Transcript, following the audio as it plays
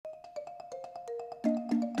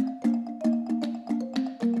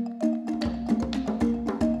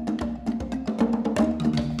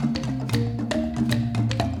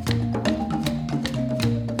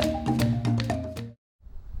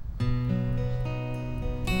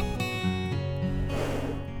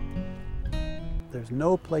There's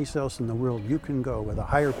no place else in the world you can go with a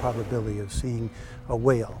higher probability of seeing a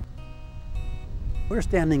whale. We're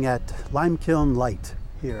standing at Limekiln Light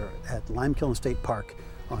here at Limekiln State Park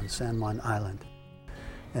on San Juan Island.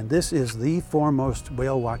 And this is the foremost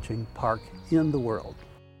whale watching park in the world.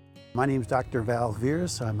 My name is Dr. Val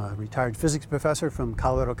Veers. I'm a retired physics professor from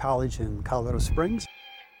Colorado College in Colorado Springs.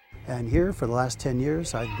 And here for the last 10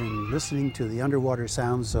 years, I've been listening to the underwater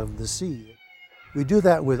sounds of the sea. We do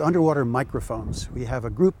that with underwater microphones. We have a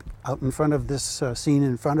group out in front of this scene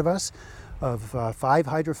in front of us of 5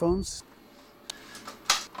 hydrophones.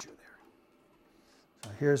 So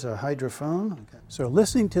here's a hydrophone. Okay. So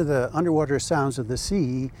listening to the underwater sounds of the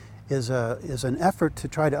sea is an effort to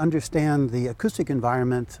try to understand the acoustic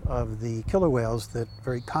environment of the killer whales that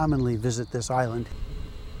very commonly visit this island.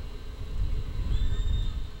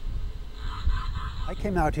 I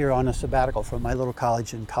came out here on a sabbatical from my little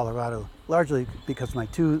college in Colorado, largely because my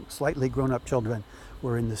 2 slightly grown-up children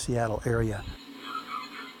were in the Seattle area.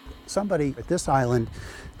 Somebody at this island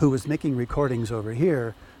who was making recordings over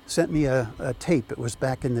here sent me a tape. It was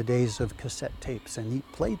back in the days of cassette tapes, and he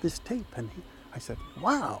played this tape, and I said,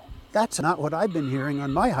 wow, that's not what I've been hearing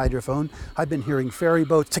on my hydrophone. I've been hearing ferry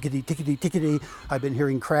boats, tickety, tickety, tickety. I've been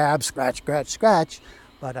hearing crabs, scratch, scratch, scratch,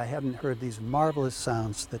 but I haven't heard these marvelous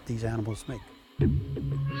sounds that these animals make.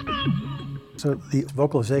 So the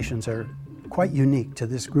vocalizations are quite unique to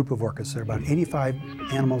this group of orcas. There are about 85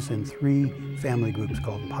 animals in 3 family groups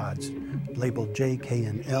called pods, labeled J, K,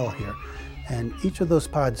 and L here. And each of those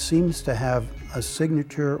pods seems to have a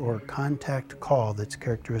signature or contact call that's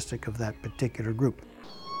characteristic of that particular group.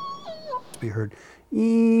 We heard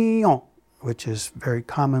ee-oh, which is very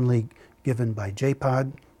commonly given by J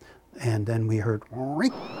pod, and then we heard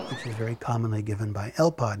which is very commonly given by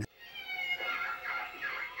L pod.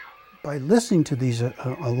 By listening to these a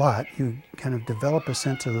lot, you kind of develop a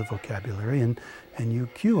sense of the vocabulary and you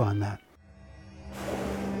cue on that.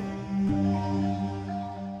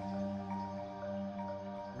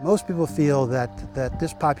 Most people feel that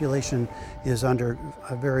this population is under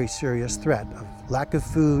a very serious threat of lack of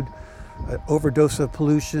food, overdose of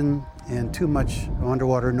pollution, and too much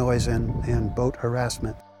underwater noise and boat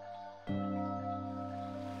harassment.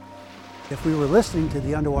 If we were listening to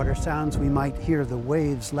the underwater sounds, we might hear the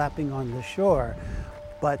waves lapping on the shore,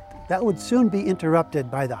 but that would soon be interrupted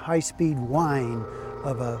by the high-speed whine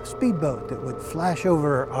of a speedboat that would flash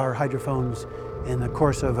over our hydrophones. In the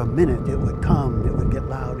course of a minute, it would come, it would get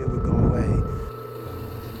loud, it would go away.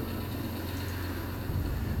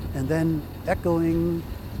 And then echoing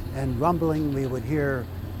and rumbling, we would hear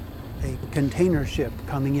a container ship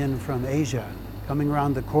coming in from Asia, coming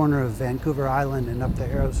around the corner of Vancouver Island and up the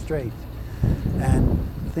Haro Strait. And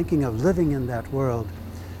thinking of living in that world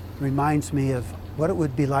reminds me of what it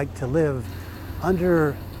would be like to live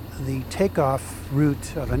under the takeoff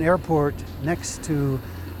route of an airport next to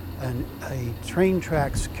a train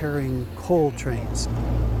tracks carrying coal trains.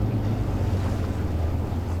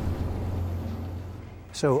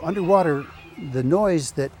 So underwater, the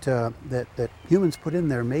noise that humans put in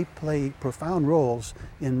there may play profound roles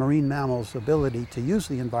in marine mammals' ability to use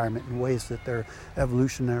the environment in ways that they're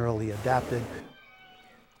evolutionarily adapted.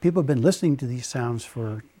 People have been listening to these sounds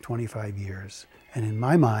for 25 years. And in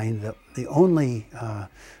my mind, the only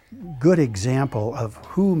good example of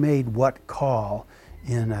who made what call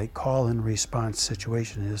in a call and response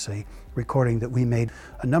situation is a recording that we made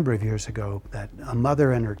a number of years ago, that a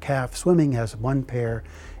mother and her calf swimming as one pair,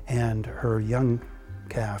 and her young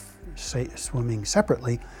calf swimming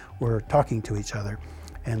separately were talking to each other.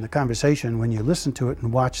 And the conversation, when you listen to it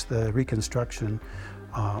and watch the reconstruction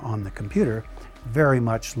on the computer, very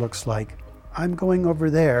much looks like, I'm going over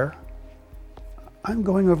there, I'm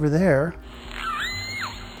going over there.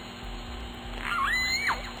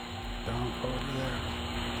 Don't go over there.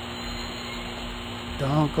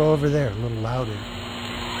 Don't go over there, a little louder.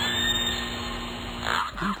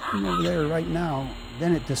 I'm going over there right now.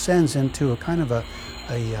 Then it descends into a kind of a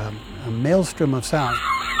maelstrom of sound.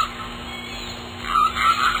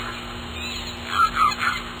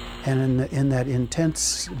 And in that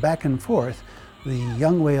intense back and forth, the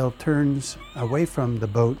young whale turns away from the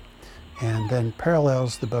boat and then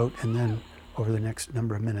parallels the boat, and then over the next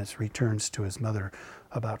number of minutes returns to his mother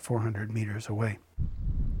about 400 meters away.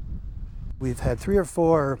 We've had 3 or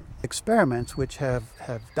 4 experiments which have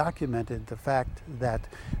documented the fact that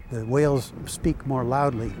the whales speak more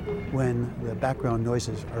loudly when the background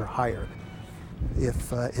noises are higher.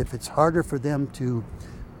 If it's harder for them to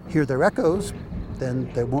hear their echoes,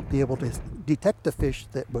 then they won't be able to detect the fish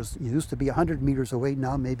that used to be 100 meters away.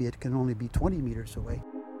 Now maybe it can only be 20 meters away.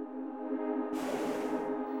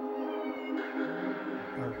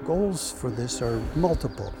 Our goals for this are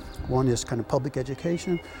multiple. One is kind of public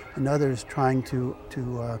education, another is trying to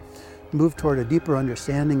move toward a deeper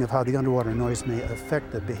understanding of how the underwater noise may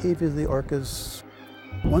affect the behavior of the orcas.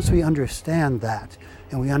 Once we understand that,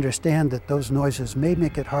 and we understand that those noises may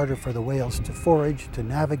make it harder for the whales to forage, to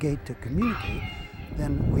navigate, to communicate,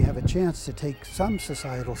 then we have a chance to take some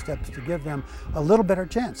societal steps to give them a little better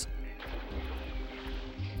chance.